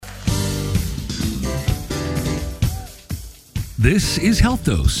This is Health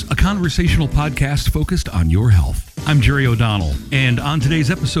Dose, a conversational podcast focused on your health. I'm Jerry O'Donnell, and on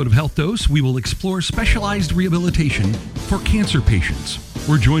today's episode of Health Dose, we will explore specialized rehabilitation for cancer patients.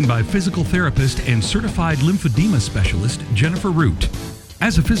 We're joined by physical therapist and certified lymphedema specialist, Jennifer Root.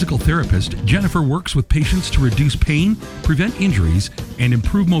 As a physical therapist, Jennifer works with patients to reduce pain, prevent injuries, and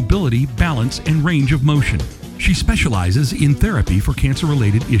improve mobility, balance, and range of motion. She specializes in therapy for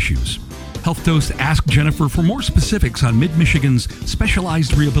cancer-related issues. Health Dose asked Jennifer for more specifics on Mid-Michigan's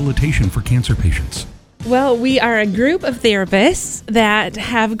specialized rehabilitation for cancer patients. Well, we are a group of therapists that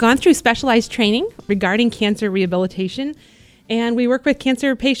have gone through specialized training regarding cancer rehabilitation, and we work with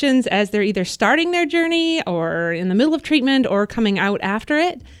cancer patients as they're either starting their journey or in the middle of treatment or coming out after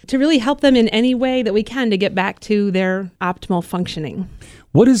it to really help them in any way that we can to get back to their optimal functioning.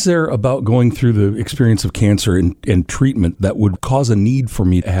 What is there about going through the experience of cancer and treatment that would cause a need for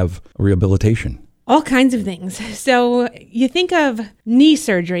me to have rehabilitation? All kinds of things. So you think of knee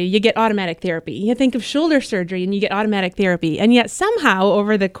surgery, you get automatic therapy. You think of shoulder surgery and you get automatic therapy. And yet somehow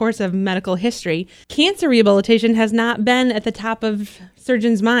over the course of medical history, cancer rehabilitation has not been at the top of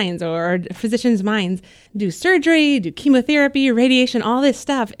surgeons' minds or physicians' minds. Do surgery, do chemotherapy, radiation, all this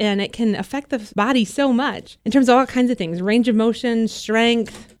stuff, and it can affect the body so much in terms of all kinds of things: range of motion,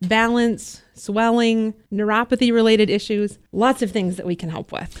 strength, balance, swelling, neuropathy-related issues, lots of things that we can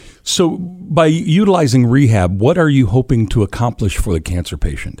help with. So by utilizing rehab, what are you hoping to accomplish for the cancer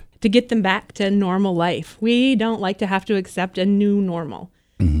patient? To get them back to normal life. We don't like to have to accept a new normal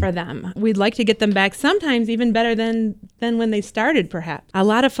for them. We'd like to get them back sometimes even better than when they started, perhaps. A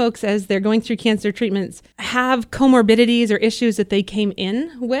lot of folks, as they're going through cancer treatments, have comorbidities or issues that they came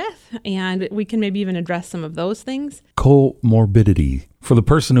in with, and we can maybe even address some of those things. Comorbidity. For the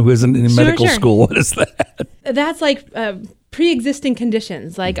person who isn't in medical school, what is that? That's like pre-existing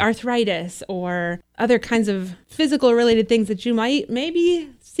conditions like arthritis or other kinds of physical related things that you might maybe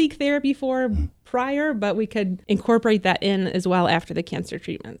seek therapy for prior, but we could incorporate that in as well after the cancer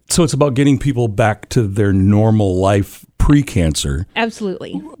treatment. So it's about getting people back to their normal life pre-cancer.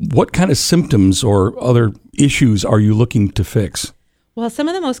 Absolutely. What kind of symptoms or other issues are you looking to fix? Well, some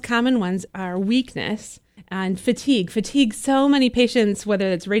of the most common ones are weakness and fatigue. Fatigue, so many patients, whether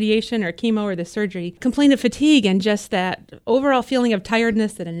it's radiation or chemo or the surgery, complain of fatigue and just that overall feeling of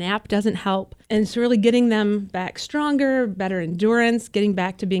tiredness that a nap doesn't help. And it's really getting them back stronger, better endurance, getting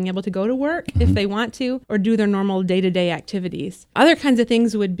back to being able to go to work if they want to, or do their normal day-to-day activities. Other kinds of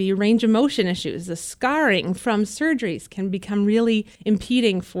things would be range of motion issues. The scarring from surgeries can become really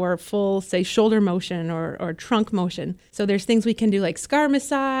impeding for full, say, shoulder motion or trunk motion. So there's things we can do like scar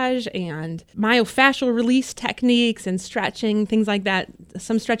massage and myofascial release techniques and stretching, things like that.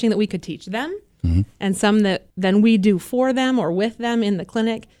 Some stretching that we could teach them and some that then we do for them or with them in the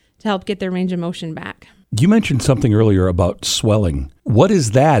clinic to help get their range of motion back. You mentioned something earlier about swelling. What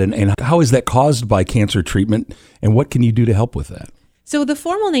is that and how is that caused by cancer treatment, and what can you do to help with that? So the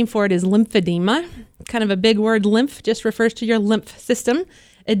formal name for it is lymphedema, kind of a big word. Lymph just refers to your lymph system.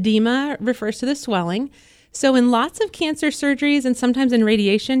 Edema refers to the swelling. So in lots of cancer surgeries and sometimes in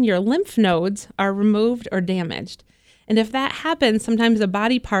radiation, your lymph nodes are removed or damaged. And if that happens, sometimes a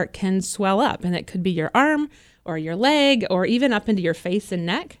body part can swell up, and it could be your arm or your leg or even up into your face and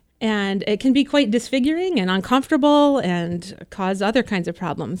neck. And it can be quite disfiguring and uncomfortable and cause other kinds of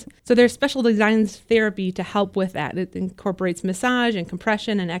problems. So there's special designs therapy to help with that. It incorporates massage and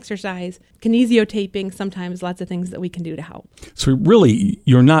compression and exercise, kinesiotaping, sometimes lots of things that we can do to help. So really,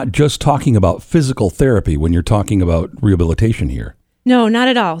 you're not just talking about physical therapy when you're talking about rehabilitation here. No, not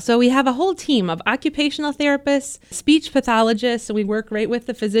at all. So we have a whole team of occupational therapists, speech pathologists, so we work right with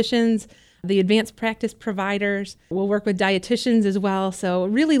the physicians, the advanced practice providers. We'll work with dietitians as well. So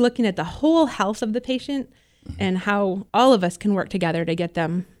really looking at the whole health of the patient and how all of us can work together to get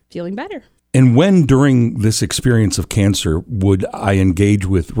them feeling better. And when during this experience of cancer would I engage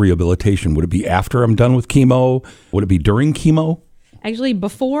with rehabilitation? Would it be after I'm done with chemo? Would it be during chemo? Actually,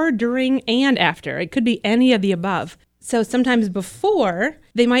 before, during, and after. It could be any of the above. So sometimes before,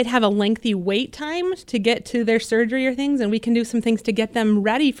 they might have a lengthy wait time to get to their surgery or things, and we can do some things to get them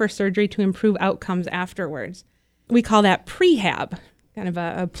ready for surgery to improve outcomes afterwards. We call that prehab, kind of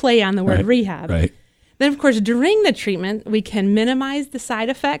a play on the word rehab. Right. Then, of course, during the treatment, we can minimize the side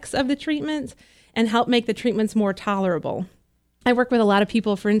effects of the treatment and help make the treatments more tolerable. I work with a lot of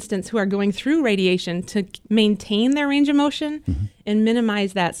people, for instance, who are going through radiation to maintain their range of motion and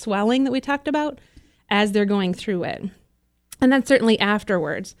minimize that swelling that we talked about as they're going through it. And then certainly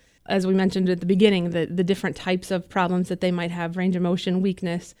afterwards, as we mentioned at the beginning, the different types of problems that they might have: range of motion,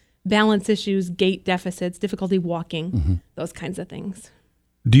 weakness, balance issues, gait deficits, difficulty walking, those kinds of things.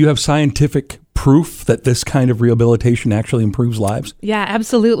 Do you have scientific proof that this kind of rehabilitation actually improves lives? Yeah,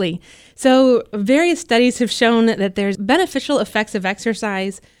 absolutely. So various studies have shown that there's beneficial effects of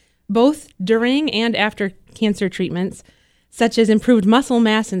exercise both during and after cancer treatments, such as improved muscle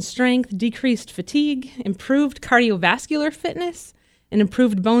mass and strength, decreased fatigue, improved cardiovascular fitness, and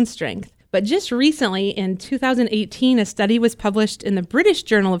improved bone strength. But just recently, in 2018, a study was published in the British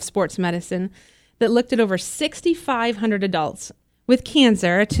Journal of Sports Medicine that looked at over 6,500 adults with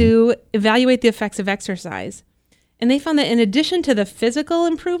cancer to evaluate the effects of exercise. And they found that in addition to the physical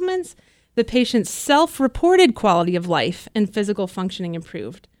improvements, the patient's self-reported quality of life and physical functioning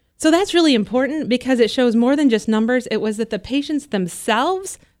improved. So that's really important because it shows more than just numbers. It was that the patients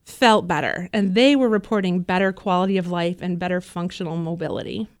themselves felt better, and they were reporting better quality of life and better functional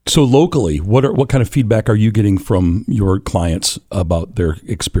mobility. So locally, what kind of feedback are you getting from your clients about their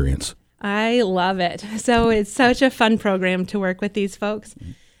experience? I love it. So it's such a fun program to work with these folks.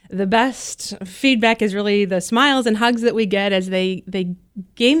 The best feedback is really the smiles and hugs that we get as they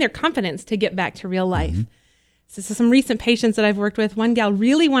gain their confidence to get back to real life. Mm-hmm. So some recent patients that I've worked with, one gal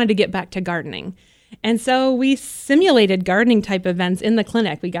really wanted to get back to gardening. And so we simulated gardening type events in the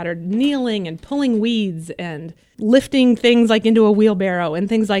clinic. We got her kneeling and pulling weeds and lifting things like into a wheelbarrow and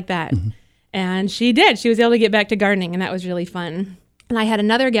things like that. Mm-hmm. And she did. She was able to get back to gardening, and that was really fun. And I had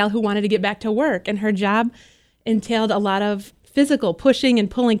another gal who wanted to get back to work, and her job entailed a lot of physical pushing and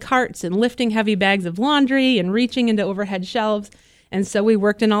pulling carts and lifting heavy bags of laundry and reaching into overhead shelves. And so we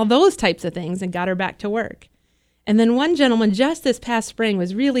worked in all those types of things and got her back to work. And then one gentleman just this past spring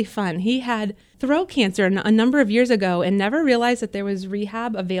was really fun. He had throat cancer a number of years ago and never realized that there was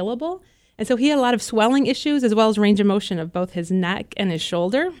rehab available. And so he had a lot of swelling issues as well as range of motion of both his neck and his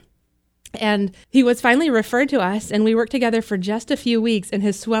shoulder. And he was finally referred to us, and we worked together for just a few weeks, and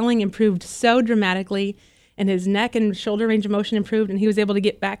his swelling improved so dramatically, and his neck and shoulder range of motion improved, and he was able to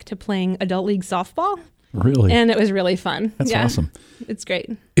get back to playing adult league softball. Really? And it was really fun. That's awesome. It's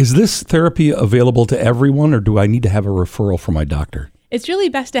great. Is this therapy available to everyone, or do I need to have a referral from my doctor? It's really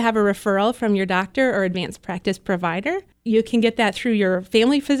best to have a referral from your doctor or advanced practice provider. You can get that through your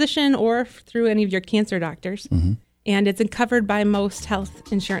family physician or through any of your cancer doctors. Mm-hmm. And it's covered by most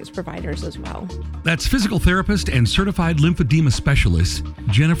health insurance providers as well. That's physical therapist and certified lymphedema specialist,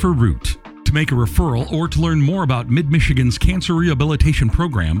 Jennifer Root. To make a referral or to learn more about Mid-Michigan's cancer rehabilitation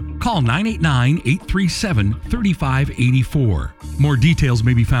program, call 989-837-3584. More details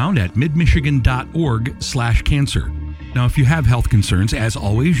may be found at midmichigan.org/cancer. Now, if you have health concerns, as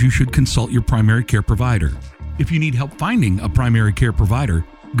always, you should consult your primary care provider. If you need help finding a primary care provider,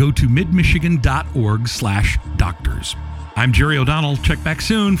 go to midmichigan.org/doctors. I'm Jerry O'Donnell. Check back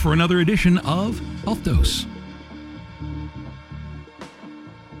soon for another edition of Health Dose.